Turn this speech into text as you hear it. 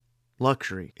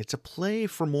Luxury. It's a play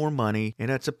for more money,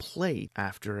 and it's a play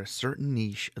after a certain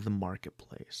niche of the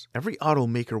marketplace. Every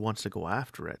automaker wants to go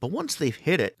after it, but once they've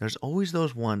hit it, there's always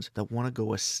those ones that want to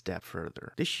go a step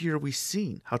further. This year we've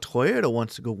seen how Toyota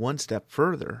wants to go one step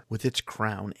further with its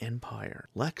Crown Empire.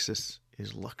 Lexus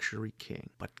is luxury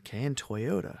king, but can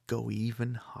Toyota go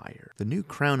even higher? The new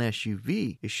Crown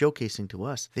SUV is showcasing to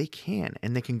us they can,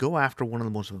 and they can go after one of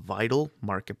the most vital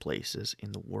marketplaces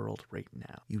in the world right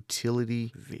now: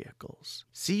 utility vehicles.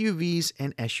 CUVs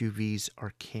and SUVs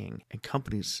are king, and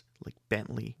companies like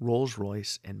Bentley,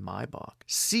 Rolls-Royce, and Maybach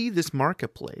see this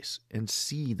marketplace and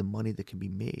see the money that can be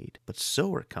made. But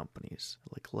so are companies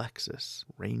like Lexus,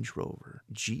 Range Rover,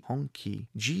 Honki,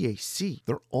 GAC.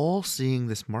 They're all seeing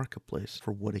this marketplace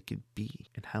for what it could be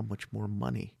and how much more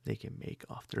money they can make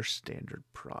off their standard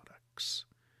products.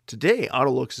 Today,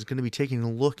 AutoLooks is going to be taking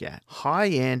a look at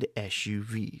high-end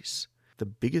SUVs, the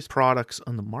biggest products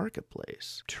on the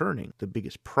marketplace, turning the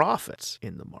biggest profits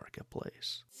in the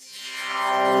marketplace.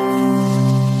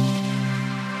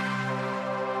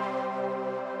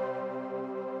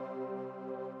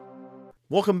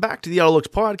 Welcome back to the AutoLooks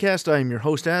podcast. I am your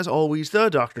host, as always, the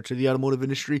doctor to the automotive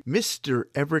industry, Mr.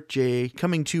 Everett J,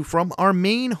 coming to you from our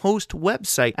main host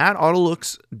website at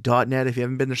AutoLooks.net. If you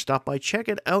haven't been there, stop by, check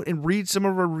it out, and read some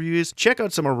of our reviews, check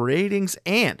out some of our ratings,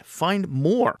 and find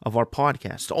more of our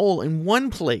podcasts all in one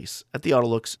place at the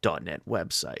AutoLooks.net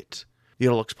website. The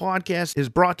AutoLooks podcast is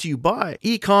brought to you by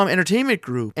Ecom Entertainment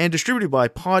Group and distributed by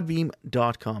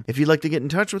Podbeam.com. If you'd like to get in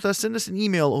touch with us, send us an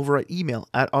email over at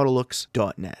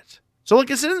email@AutoLooks.net. So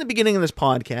like I said in the beginning of this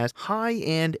podcast,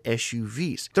 high-end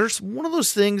SUVs. There's one of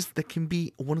those things that can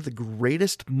be one of the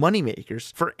greatest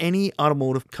moneymakers for any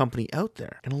automotive company out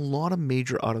there. And a lot of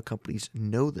major auto companies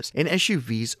know this. And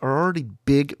SUVs are already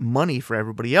big money for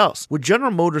everybody else. With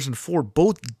General Motors and Ford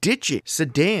both ditching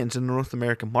sedans in the North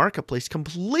American marketplace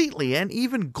completely and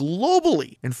even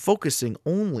globally and focusing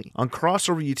only on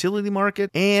crossover utility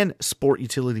market and sport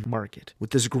utility market.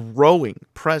 With this growing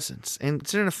presence, and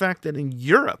considering the fact that in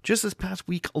Europe, just this past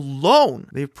week alone,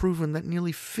 they've proven that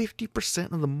nearly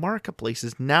 50% of the marketplace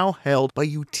is now held by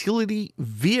utility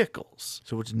vehicles.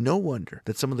 So it's no wonder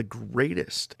that some of the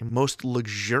greatest and most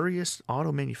luxurious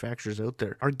auto manufacturers out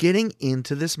there are getting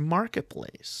into this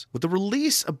marketplace. With the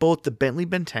release of both the Bentley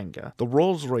Bentayga, the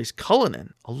Rolls-Royce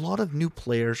Cullinan, a lot of new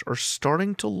players are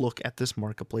starting to look at this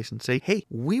marketplace and say, hey,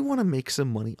 we want to make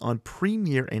some money on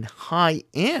premier and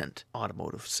high-end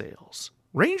automotive sales.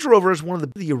 Range Rover is one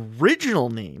of the original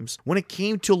names when it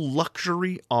came to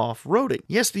luxury off-roading.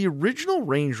 Yes, the original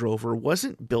Range Rover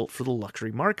wasn't built for the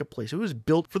luxury marketplace. It was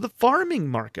built for the farming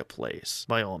marketplace,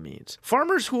 by all means.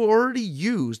 Farmers who already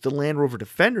used the Land Rover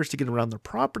Defenders to get around their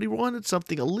property wanted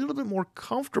something a little bit more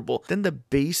comfortable than the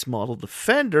base model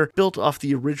Defender built off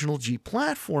the original Jeep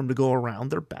platform to go around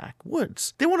their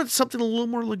backwoods. They wanted something a little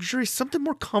more luxurious, something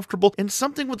more comfortable, and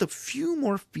something with a few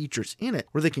more features in it,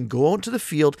 where they can go out to the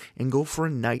field and go for a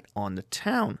night on the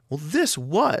town. Well, this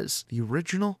was the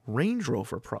original Range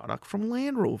Rover product from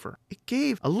Land Rover. It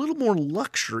gave a little more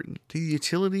luxury to the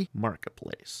utility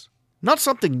marketplace. Not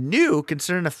something new,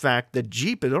 considering the fact that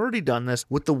Jeep had already done this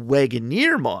with the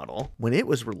Wagoneer model when it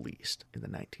was released in the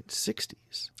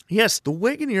 1960s. Yes, the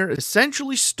Wagoneer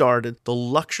essentially started the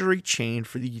luxury chain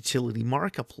for the utility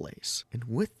marketplace, and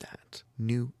with that,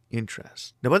 new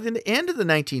interest. Now, by the end of the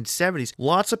 1970s,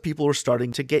 lots of people were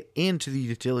starting to get into the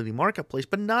utility marketplace,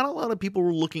 but not a lot of people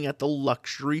were looking at the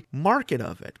luxury market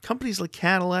of it. Companies like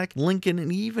Cadillac, Lincoln,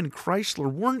 and even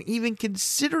Chrysler weren't even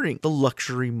considering the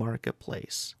luxury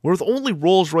marketplace. With only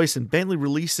Rolls-Royce and Bentley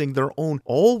releasing their own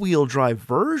all-wheel drive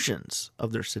versions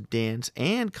of their sedans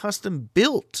and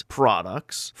custom-built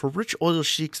products for rich oil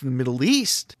sheiks in the Middle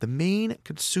East, the main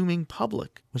consuming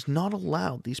public was not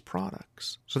allowed these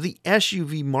products. So the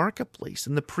SUV marketplace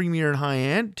in the premier and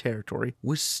high-end territory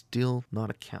was still not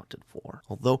accounted for,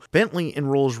 although Bentley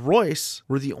and Rolls-Royce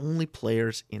were the only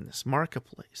players in this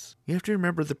marketplace. You have to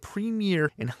remember the premier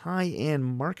and high-end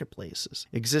marketplaces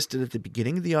existed at the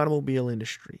beginning of the automobile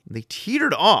industry. They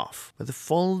teetered off by the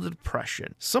fall of the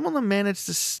Depression. Some of them managed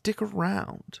to stick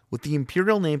around. With the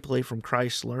Imperial nameplate from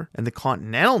Chrysler and the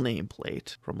Continental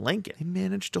nameplate from Lincoln, they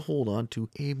managed to hold on to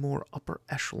a more upper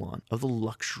echelon of the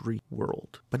luxury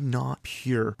world, but not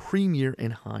pure ultra, premier,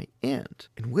 and high-end.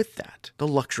 And with that, the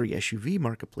luxury SUV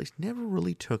marketplace never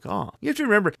really took off. You have to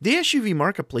remember, the SUV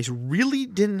marketplace really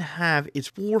didn't have its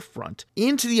forefront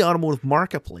into the automotive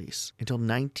marketplace until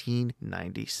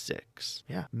 1996.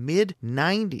 Yeah,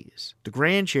 mid-90s. The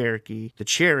Grand Cherokee,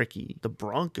 the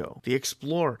Bronco, the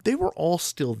Explorer, they were all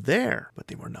still there, but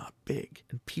they were not big.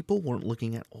 And people weren't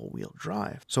looking at all-wheel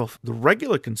drive. So if the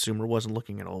regular consumer wasn't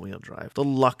looking at all-wheel drive, the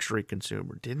luxury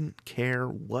consumer didn't care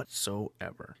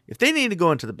whatsoever. If they need to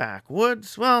go into the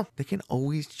backwoods, well, they can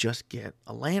always just get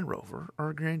a Land Rover or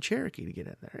a Grand Cherokee to get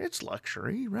in there. It's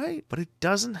luxury, right? But it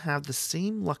doesn't have the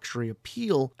same luxury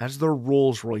appeal as the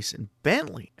Rolls-Royce and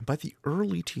Bentley. And by the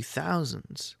early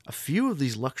 2000s, a few of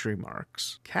these luxury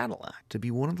marques, Cadillac to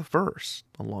be one of the first,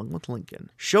 along with Lincoln,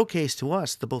 showcased to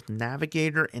us the both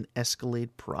Navigator and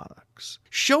Escalade products,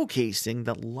 showcasing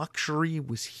that luxury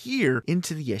was here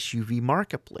into the SUV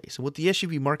marketplace. And with the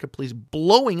SUV marketplace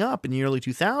blowing up in the early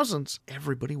 2000s,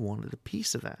 everybody wanted a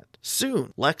piece of that.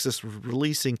 Soon, Lexus was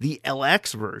releasing the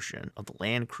LX version of the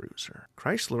Land Cruiser.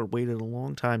 Chrysler waited a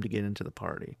long time to get into the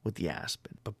party with the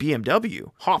Aspen, but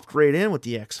BMW hopped right in with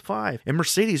the X5 and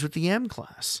Mercedes with the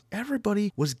M-Class.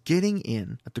 Everybody was getting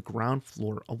in at the ground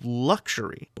floor of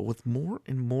luxury, but with more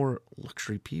and more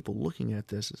luxury people looking at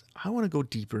this as, I want to go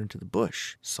deeper into the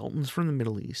bush. Sultans from the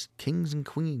Middle East, kings and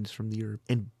queens from the Europe,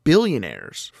 and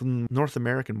billionaires from the North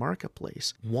American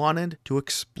marketplace wanted to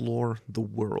explore the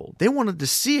world. They wanted to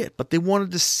see it, but they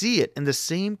wanted to see it in the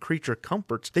same creature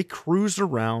comforts they cruised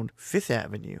around Fifth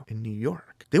Avenue in New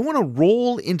York. They want to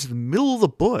roll into the middle of the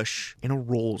bush in a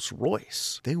Rolls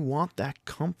Royce. They want that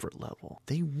comfort level.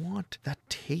 They want that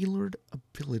tailored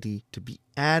ability to be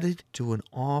added to an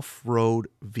off-road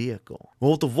vehicle.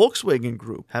 Well, with the Volkswagen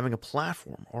Group having a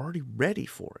platform already ready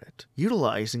for it,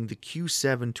 utilizing the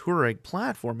Q7 Touareg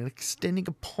platform and extending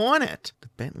upon it, the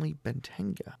Bentley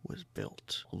Bentayga was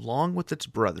built, along with its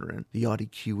brethren, the Audi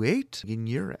Q8 and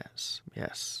Urez.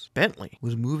 Yes, Bentley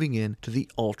was moving into the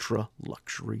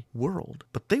ultra-luxury world,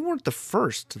 but they weren't the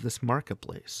first to this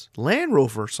marketplace. Land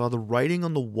Rover saw the writing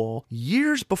on the wall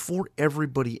years before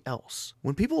everybody else.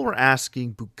 When people were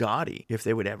asking Bugatti if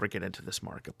they would ever get into this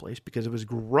marketplace because it was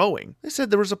growing, they said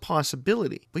there was a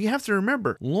possibility. But you have to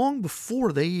remember, long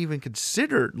before they even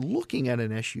considered looking at an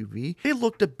SUV, they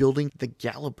looked at building the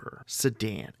Galloper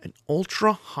sedan, an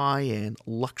ultra high-end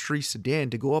luxury sedan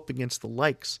to go up against the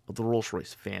likes of the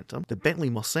Rolls-Royce Phantom, the Bentley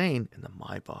Mulsanne, and the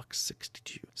Maybach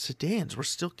 62. Sedans were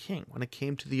still king when it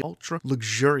came to the ultra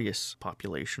luxurious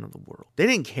population of the world. They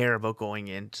didn't care about going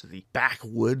into the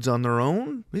backwoods on their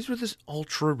own. These were this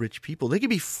ultra rich people. They could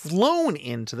be flown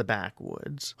into the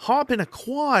backwoods, hop in a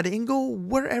quad, and go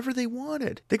wherever they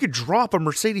wanted. They could drop a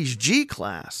Mercedes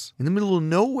G-Class in the middle of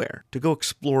nowhere to go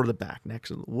explore the back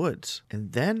necks of the woods.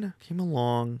 And then came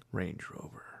along Range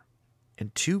Rover.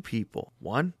 And two people,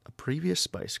 one, a previous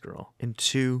Spice Girl, and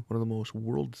two, one of the most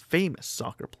world famous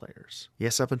soccer players.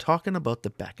 Yes, I've been talking about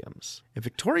the Beckhams. And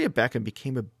Victoria Beckham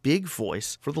became a big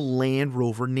voice for the Land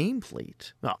Rover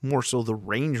nameplate. Well, more so the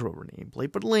Range Rover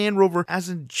nameplate, but Land Rover as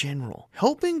in general,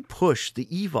 helping push the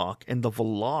Evoque and the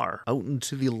Velar out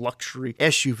into the luxury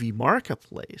SUV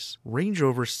marketplace. Range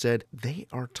Rover said they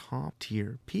are top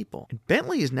tier people. And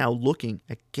Bentley is now looking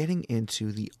at getting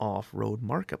into the off-road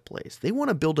marketplace. They want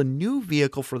to build a new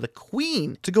vehicle for the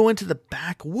Queen to go into the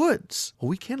backwoods. Well,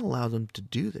 we can't allow them to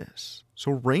do this.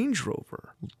 So Range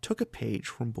Rover took a page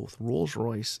from both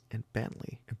Rolls-Royce and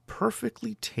Bentley and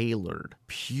perfectly tailored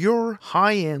pure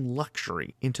high-end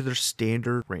luxury into their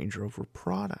standard Range Rover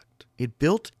product. It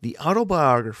built the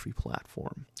autobiography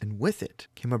platform, and with it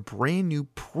came a brand new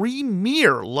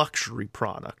premier luxury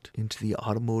product into the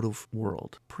automotive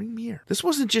world. Premier. This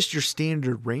wasn't just your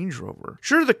standard Range Rover.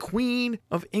 Sure, the Queen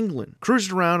of England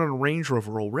cruised around on a Range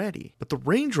Rover already, but the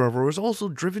Range Rover was also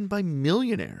driven by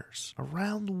millionaires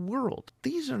around the world.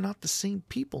 These are not the same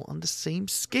people on the same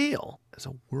scale as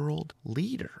a world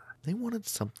leader. They wanted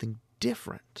something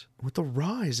different. With the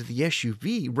rise of the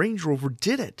SUV, Range Rover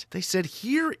did it. They said,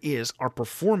 here is our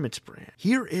performance brand.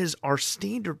 Here is our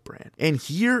standard brand. And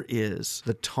here is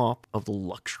the top of the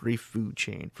luxury food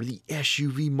chain for the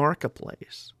SUV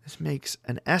marketplace. This makes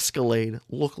an Escalade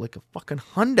look like a fucking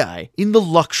Hyundai in the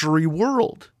luxury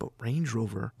world. But Range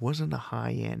Rover wasn't a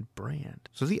high-end brand.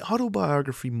 So the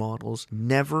autobiography models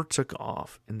never took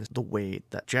off in the way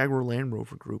that Jaguar Land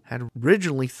Rover Group had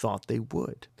originally thought they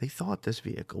would. They thought this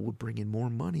vehicle would bring in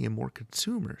more money and more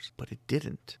consumers, but it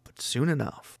didn't. But soon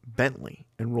enough, Bentley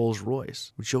and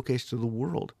Rolls-Royce would showcase to the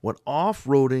world what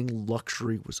off-roading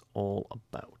luxury was all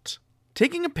about.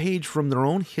 Taking a page from their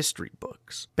own history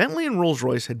books, Bentley and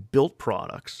Rolls-Royce had built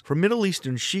products for Middle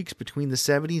Eastern sheiks between the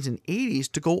 70s and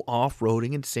 80s to go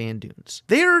off-roading in sand dunes.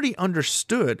 They already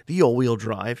understood the all-wheel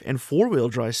drive and four-wheel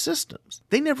drive systems.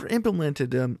 They never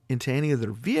implemented them into any of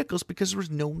their vehicles because there was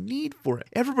no need for it.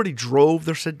 Everybody drove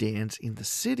their sedans in the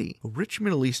city. Rich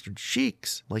Middle Eastern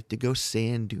sheiks like to go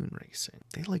sand dune racing.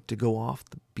 They like to go off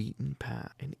the beaten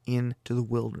path and into the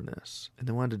wilderness. And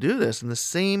they wanted to do this in the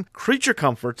same creature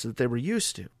comforts that they were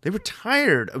used to. They were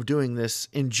tired of doing this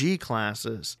in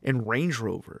G-classes and Range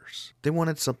Rovers. They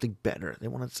wanted something better. They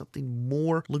wanted something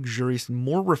more luxurious and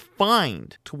more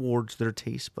refined towards their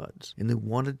taste buds. And they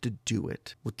wanted to do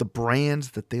it with the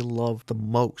brands that they loved the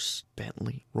most: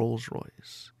 Bentley,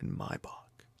 Rolls-Royce, and Maybach.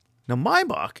 Now,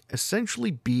 Maybach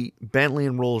essentially beat Bentley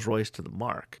and Rolls-Royce to the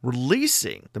mark,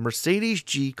 releasing the Mercedes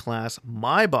G-Class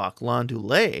Maybach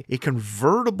Landaulet, a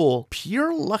convertible,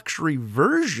 pure luxury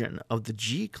version of the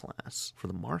G-Class for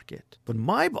the market. But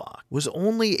Maybach was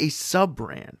only a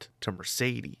sub-brand to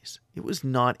Mercedes. It was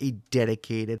not a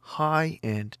dedicated,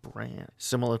 high-end brand,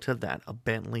 similar to that of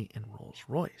Bentley and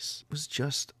Rolls-Royce. It was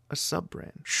just a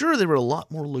sub-brand. Sure, they were a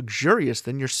lot more luxurious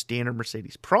than your standard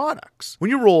Mercedes products. When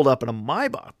you rolled up in a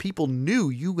Maybach, people knew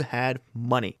you had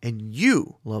money, and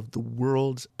you loved the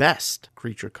world's best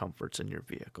creature comforts in your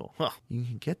vehicle. Well, you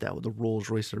can get that with a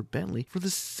Rolls-Royce or Bentley for the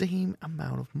same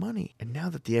amount of money. And now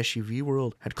that the SUV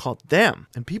world had caught them,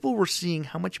 and people were seeing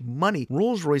how much money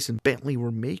Rolls-Royce and Bentley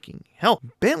were making, hell,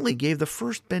 Bentley gave the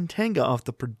first Bentayga off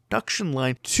the production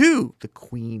line to the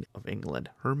Queen of England,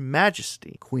 Her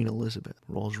Majesty, Queen Elizabeth.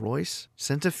 Rolls-Royce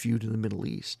sent a few to the Middle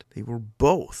East. They were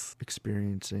both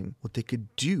experiencing what they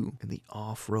could do in the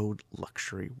off-road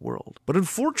luxury world. But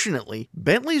unfortunately,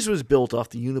 Bentley's was built off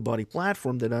the unibody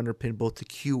platform that underpinned both the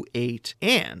Q8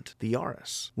 and the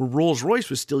Yaris, where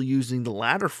Rolls-Royce was still using the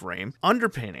ladder frame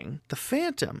underpinning the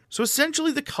Phantom. So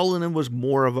essentially, the Cullinan was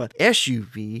more of a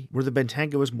SUV, where the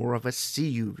Bentayga was more of a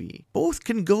CUV. Both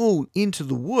can go into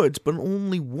the woods, but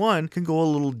only one can go a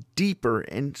little deeper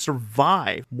and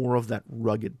survive more of that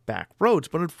rugged back roads.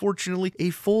 But unfortunately,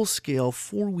 a full-scale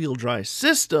four-wheel drive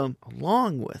system,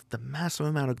 along with the massive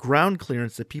amount of ground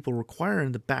clearance that people require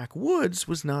in the backwoods,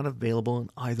 was not available in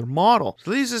either model.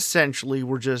 So these essentially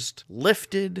were just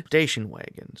lifted station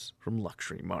wagons from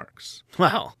luxury marques.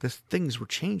 Well, the things were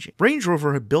changing. Range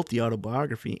Rover had built the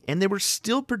Autobiography, and they were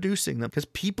still producing them because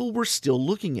people were still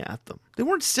looking at them. They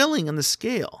weren't selling on the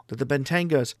scale that the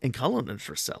Bentaygas and Cullinans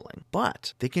were selling,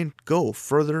 but they can go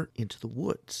further into the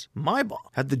woods. Maybach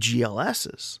had the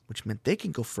GLSs, which meant they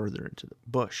can go further into the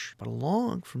bush. But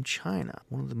along from China,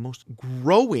 one of the most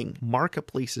growing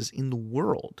marketplaces in the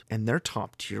world, and their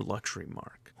top-tier luxury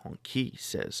marque, Hongqi,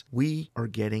 says, we are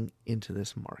getting into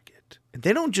this market. And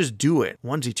they don't just do it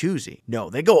onesie-twosie. No,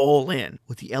 they go all in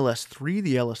with the LS3,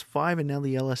 the LS5, and now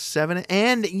the LS7,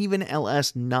 and even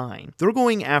LS9. They're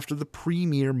going after the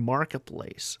premier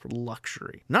marketplace for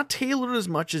luxury. Not tailored as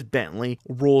much as Bentley,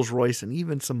 Rolls-Royce, and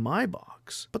even some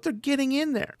Maybachs, but they're getting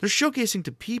in there. They're showcasing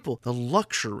to people the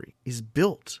luxury is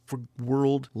built for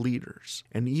world leaders,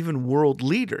 and even world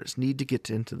leaders need to get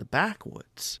into the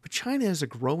backwoods. But China is a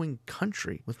growing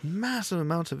country with massive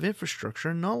amounts of infrastructure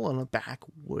and not a lot of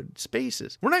backwood space.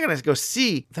 We're not going to go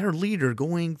see their leader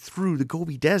going through the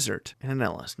Gobi Desert in an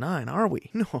LS9, are we?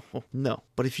 No.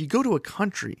 But if you go to a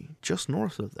country just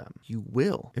north of them, you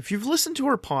will. If you've listened to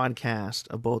our podcast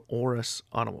about Urus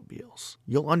Automobiles,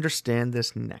 you'll understand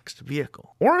this next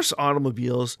vehicle. Urus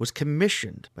Automobiles was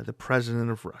commissioned by the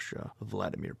president of Russia,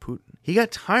 Vladimir Putin. He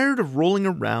got tired of rolling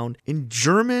around in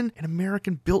German and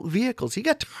American-built vehicles. He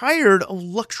got tired of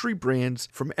luxury brands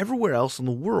from everywhere else in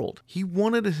the world. He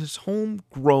wanted his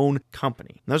homegrown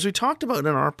company. Now, as we talked about in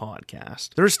our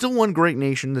podcast, there is still one great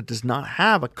nation that does not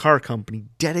have a car company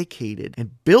dedicated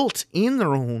and built in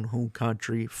their own home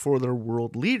country for their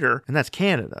world leader, and that's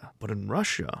Canada. But in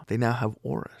Russia, they now have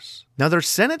Urus. Now, their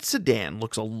Senate sedan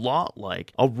looks a lot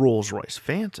like a Rolls-Royce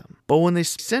Phantom. But when they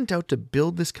sent out to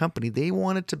build this company, they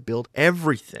wanted to build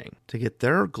everything to get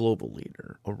their global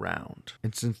leader around.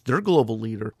 And since their global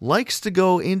leader likes to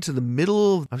go into the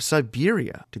middle of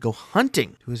Siberia to go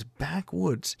hunting to his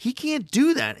backwoods, he can't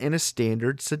do that in a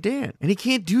standard sedan. And he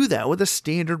can't do that with a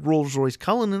standard Rolls-Royce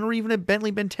Cullinan or even a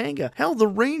Bentley Bentayga. Hell, the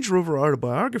Range Rover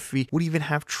Autobiography would even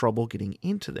have trouble getting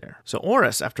into there. So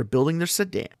Urus, after building their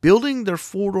sedan, building their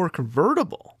four-door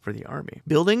convertible for the army,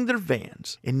 building their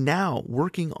vans, and now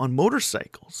working on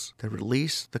motorcycles, they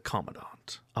released the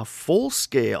Commandant. a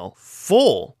full-scale,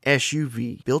 full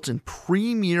SUV built in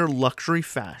premier luxury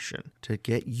fashion to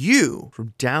get you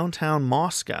from downtown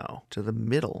Moscow to the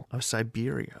middle of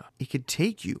Siberia. It could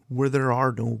take you where there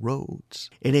are no roads,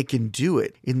 and it can do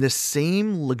it in the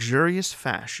same luxurious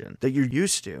fashion that you're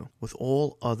used to with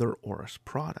all other Urus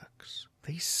products.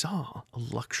 They saw a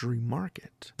luxury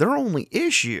market. Their only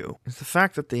issue is the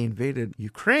fact that they invaded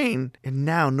Ukraine and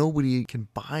now nobody can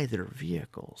buy their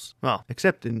vehicles. Well,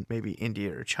 except in maybe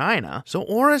India or China. So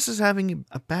Urus is having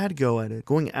a bad go at it,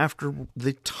 going after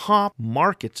the top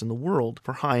markets in the world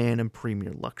for high-end and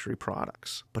premier luxury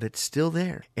products. But it's still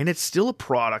there. And it's still a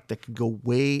product that can go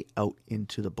way out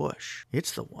into the bush.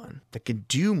 It's the one that can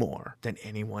do more than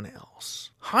anyone else.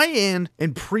 High-end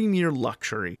and premier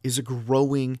luxury is a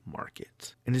growing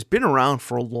market and has been around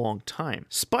for a long time.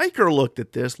 Spyker looked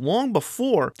at this long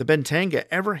before the Bentayga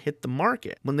ever hit the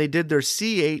market when they did their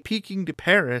C8 Peking to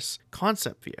Paris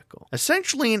concept vehicle.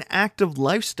 Essentially an active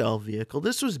lifestyle vehicle,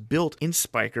 this was built in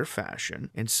Spyker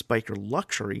fashion and Spyker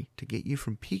luxury to get you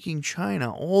from Peking,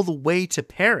 China all the way to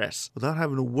Paris without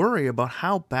having to worry about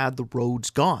how bad the roads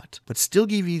got, but still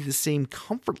give you the same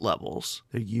comfort levels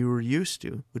that you were used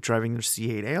to with driving their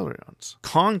C8 ailerons.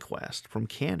 Conquest from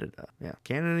Canada. Yeah,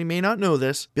 Canada, you may not know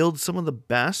this, builds some of the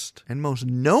best and most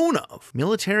known of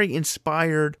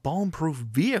military-inspired bomb-proof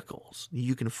vehicles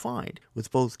you can find,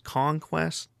 with both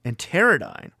Conquest and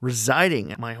Pterodyne residing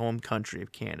in my home country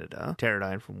of Canada,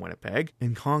 Pterodyne from Winnipeg,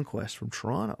 and Conquest from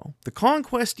Toronto. The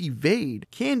Conquest Evade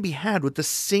can be had with the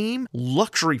same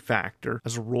luxury factor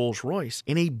as a Rolls-Royce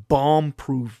in a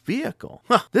bomb-proof vehicle.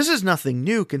 This is nothing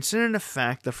new considering the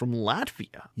fact that from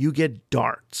Latvia, you get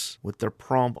darts with their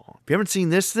prom bomb. If you haven't seen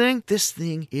this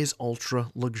thing is ultra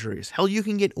luxurious. Hell, you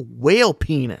can get whale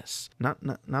penis. Not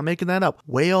making that up.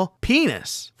 Whale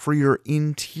penis for your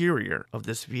interior of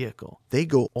this vehicle. They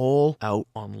go all out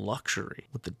on luxury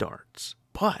with the darts.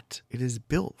 But it is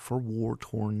built for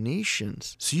war-torn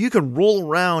nations. So you can roll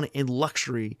around in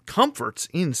luxury comforts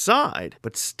inside,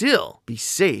 but still be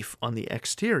safe on the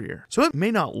exterior. So it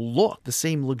may not look the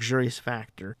same luxurious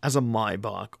factor as a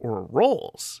Maybach or a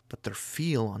Rolls, but their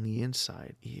feel on the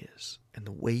inside is. And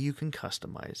the way you can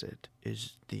customize it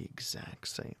is the exact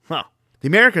same. The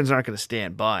Americans aren't going to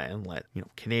stand by and let,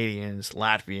 Canadians,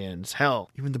 Latvians, hell,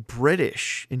 even the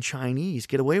British and Chinese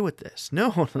get away with this.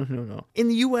 No. In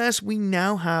the US, we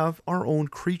now have our own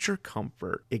creature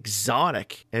comfort,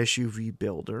 exotic SUV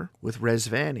builder with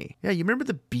Rezvani. Yeah, you remember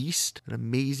the Beast, an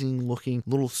amazing looking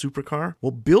little supercar? Well,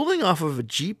 building off of a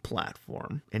Jeep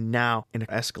platform and now an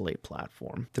Escalade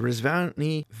platform, the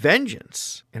Rezvani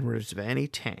Vengeance and Rezvani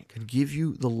Tank can give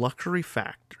you the luxury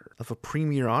factor of a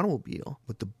premier automobile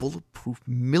with the bulletproof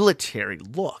military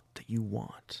look that you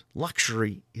want.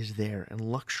 Luxury is there and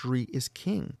luxury is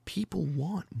king. People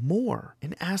want more,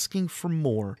 and asking for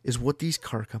more is what these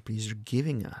car companies are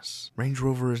giving us. Range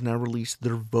Rover has now released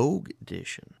their Vogue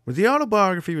edition, where the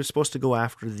autobiography was supposed to go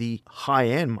after the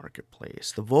high-end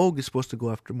marketplace. The Vogue is supposed to go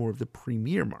after more of the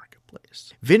premier marketplace.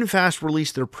 VinFast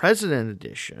released their President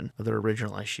edition of their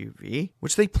original SUV,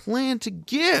 which they plan to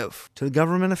give to the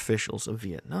government officials of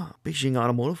Vietnam. Beijing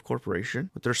Automotive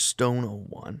Corporation with their Stone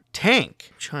 01.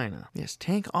 Tank, China. Yes,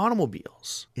 Tank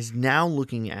Automobiles is now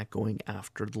looking at going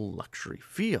after the luxury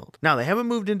field. Now, they haven't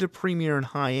moved into premier and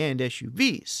high-end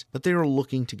SUVs, but they are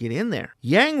looking to get in there.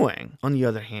 Yangwang, on the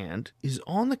other hand, is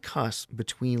on the cusp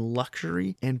between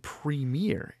luxury and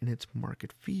premier in its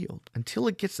market field. Until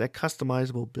it gets that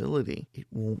customizable ability, it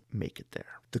won't make it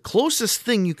there. The closest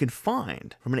thing you can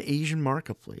find from an Asian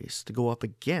marketplace to go up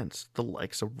against the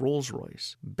likes of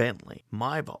Rolls-Royce, Bentley,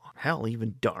 Maybach, hell,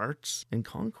 even Darts and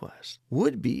Conquest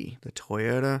would be the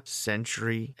Toyota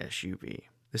Century SUV.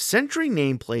 The Century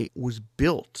nameplate was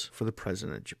built for the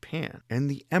President of Japan and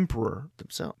the Emperor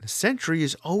themselves. The Century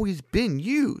has always been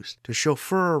used to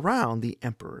chauffeur around the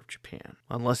Emperor of Japan,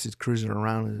 unless he's cruising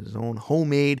around in his own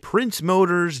homemade Prince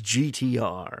Motors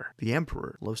GTR. The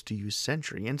Emperor loves to use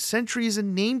Century, and Century is a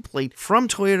nameplate from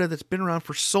Toyota that's been around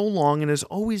for so long and has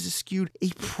always eschewed a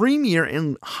premier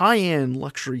and high-end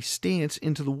luxury stance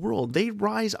into the world. They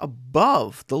rise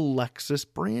above the Lexus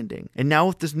branding. And now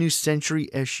with this new Century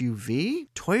SUV,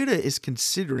 Toyota is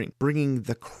considering bringing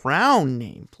the Crown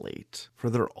nameplate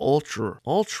for their ultra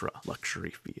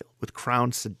luxury field. with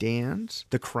Crown sedans,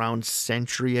 the Crown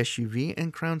Century SUV,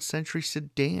 and Crown Century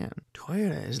sedan.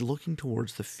 Toyota is looking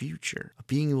towards the future of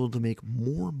being able to make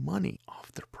more money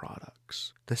off their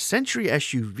products. The Century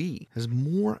SUV has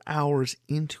more hours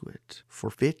into it for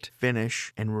fit,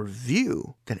 finish, and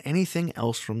review than anything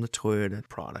else from the Toyota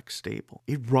product stable.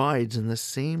 It rides in the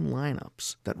same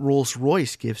lineups that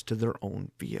Rolls-Royce gives to their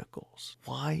own vehicles.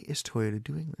 Why is Toyota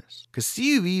doing this? Because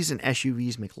CUVs and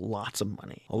SUVs make lots of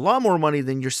money. A lot more money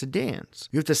than your sedans.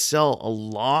 You have to sell a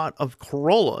lot of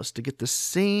Corollas to get the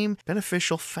same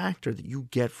beneficial factor that you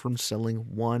get from selling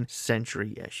one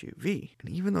Century SUV. And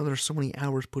even though there's so many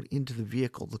hours put into the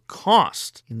vehicle, the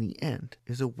cost in the end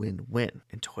is a win-win,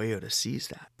 and Toyota sees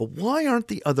that. But why aren't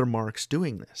the other marques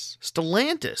doing this?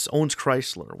 Stellantis owns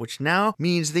Chrysler, which now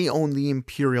means they own the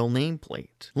Imperial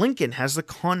nameplate. Lincoln has the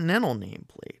Continental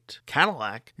nameplate.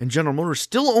 Cadillac and General Motors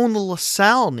still own the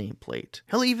LaSalle nameplate.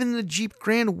 Hell, even the Jeep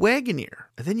Grand Wagoneer.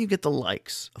 And then you get the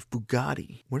likes of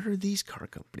Bugatti. Where are these car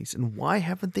companies, and why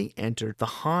haven't they entered the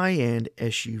high-end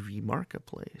SUV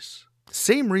marketplace?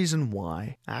 Same reason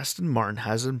why Aston Martin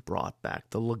hasn't brought back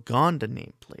the Lagonda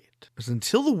nameplate. Because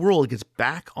until the world gets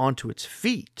back onto its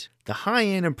feet, the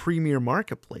high-end and premier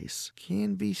marketplace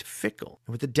can be fickle.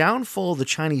 And with the downfall of the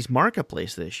Chinese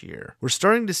marketplace this year, we're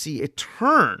starting to see a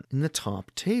turn in the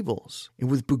top tables. And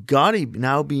with Bugatti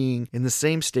now being in the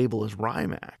same stable as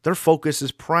Rimac, their focus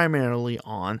is primarily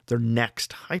on their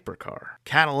next hypercar.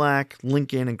 Cadillac,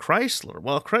 Lincoln, and Chrysler.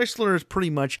 Well, Chrysler is pretty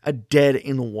much a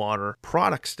dead-in-the-water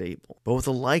product stable. But with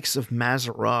the likes of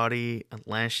Maserati and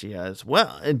Lancia as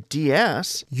well, and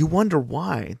DS, you wonder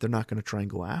why they're not going to try and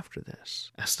go after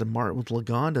this. Aston Martin with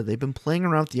Lagonda, they've been playing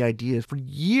around with the idea for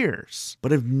years,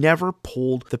 but have never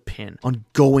pulled the pin on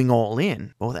going all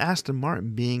in. But with Aston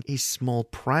Martin being a small,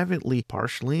 privately,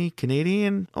 partially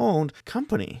Canadian-owned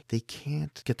company, they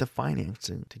can't get the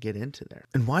financing to get into there.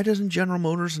 And why doesn't General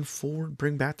Motors and Ford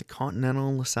bring back the Continental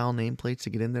and LaSalle nameplates to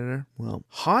get in there? Well,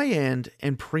 high-end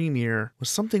and premier was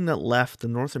something that left the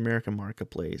North American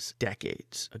marketplace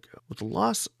decades ago. With the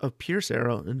loss of Pierce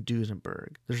Arrow and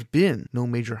Duesenberg, there's been no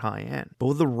major high-end. But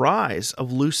with the rise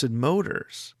of Lucid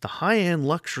Motors, the high-end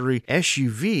luxury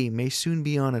SUV may soon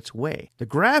be on its way. The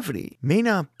Gravity may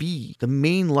not be the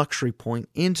main luxury point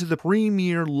into the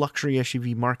premier luxury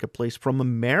SUV marketplace from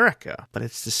America, but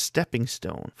it's the stepping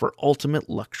stone for ultimate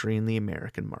luxury in the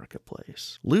American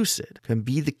marketplace. Lucid can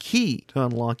be the key to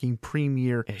unlocking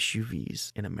premier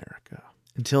SUVs in America.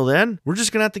 Until then, we're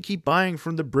just going to have to keep buying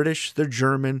from the British, the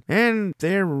German, and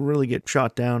they really get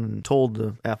shot down and told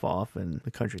to F off in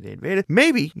the country they invaded.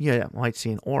 Maybe, might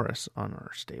see an Urus on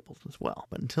our stables as well.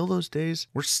 But until those days,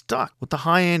 we're stuck with the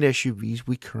high-end SUVs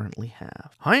we currently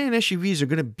have. High-end SUVs are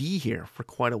going to be here for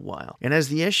quite a while. And as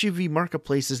the SUV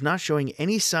marketplace is not showing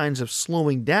any signs of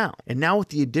slowing down, and now with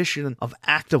the addition of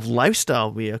active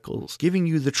lifestyle vehicles giving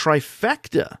you the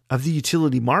trifecta of the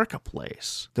utility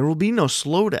marketplace, there will be no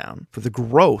slowdown for the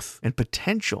growth and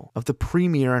potential of the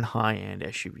premier and high-end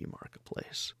SUV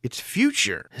marketplace. Its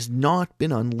future has not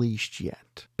been unleashed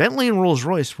yet. Bentley and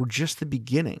Rolls-Royce were just the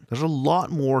beginning. There's a lot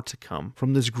more to come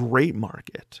from this great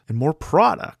market, and more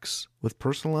products with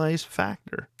personalized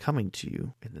factor coming to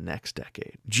you in the next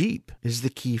decade. Jeep is the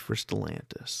key for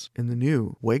Stellantis, and the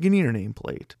new Wagoneer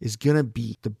nameplate is going to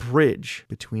be the bridge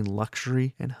between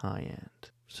luxury and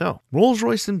high-end. So,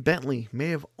 Rolls-Royce and Bentley may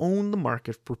have owned the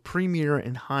market for premier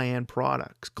and high-end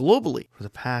products globally for the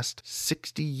past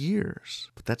 60 years,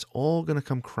 but that's all going to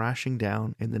come crashing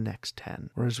down in the next 10,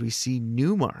 whereas we see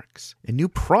new marques and new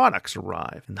products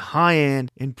arrive in the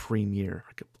high-end and premier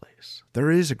marketplace. There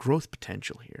is a growth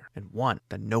potential here, and one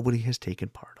that nobody has taken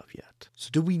part of yet. So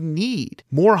do we need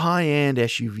more high-end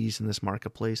SUVs in this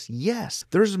marketplace? Yes,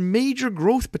 there's major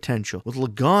growth potential with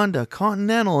Lagonda,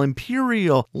 Continental,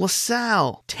 Imperial,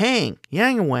 LaSalle, Tang,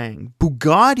 Yangwang,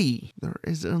 Bugatti. There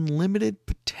is unlimited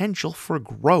potential for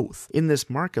growth in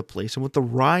this marketplace, and with the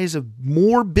rise of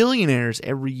more billionaires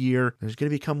every year, there's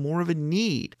going to become more of a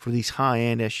need for these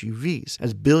high-end SUVs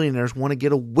as billionaires want to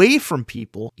get away from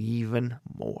people even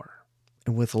more.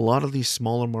 And with a lot of these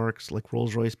smaller marques like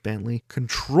Rolls-Royce, Bentley,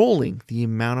 controlling the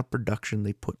amount of production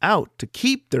they put out to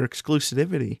keep their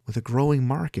exclusivity with a growing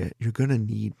market, you're going to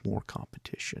need more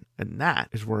competition. And that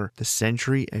is where the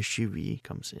Century SUV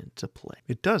comes into play.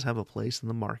 It does have a place in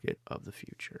the market of the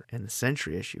future, and the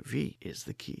Century SUV is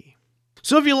the key.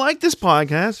 So if you like this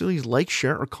podcast, please like,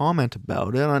 share, or comment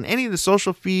about it on any of the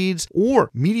social feeds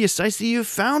or media sites that you've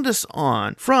found us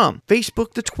on, from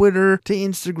Facebook to Twitter to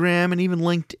Instagram and even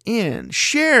LinkedIn.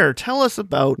 Share, tell us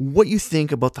about what you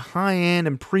think about the high-end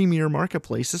and premier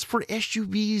marketplaces for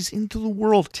SUVs into the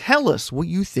world. Tell us what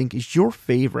you think is your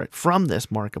favorite from this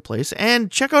marketplace,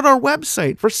 and check out our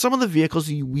website for some of the vehicles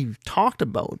we've talked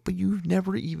about but you've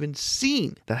never even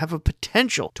seen that have a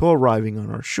potential to arriving on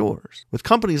our shores. With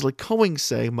companies like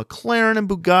Koenigsegg, McLaren, and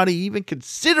Bugatti even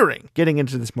considering getting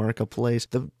into this marketplace,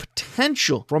 the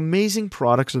potential for amazing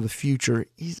products of the future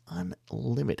is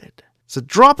unlimited. So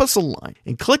drop us a line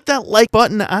and click that like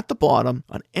button at the bottom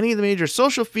on any of the major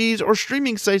social feeds or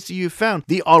streaming sites that you've found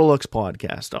the AutoLooks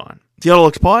podcast on. The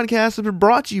AutoLooks podcast has been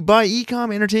brought to you by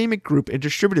Ecom Entertainment Group and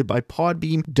distributed by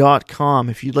Podbeam.com.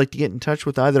 If you'd like to get in touch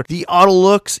with either the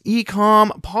AutoLooks,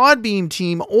 Ecom, Podbeam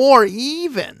team, or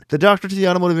even the doctor to the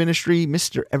automotive industry,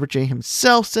 Mr. Everett J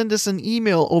himself, send us an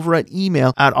email over at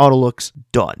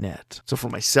email@autolooks.net. So for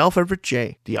myself, Everett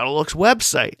J, the AutoLooks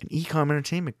website, and Ecom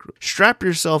Entertainment Group, strap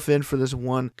yourself in for this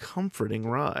one comforting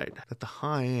ride that the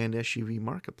high-end SUV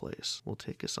marketplace will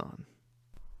take us on.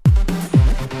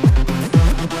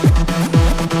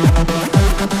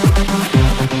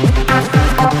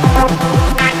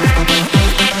 Thank you.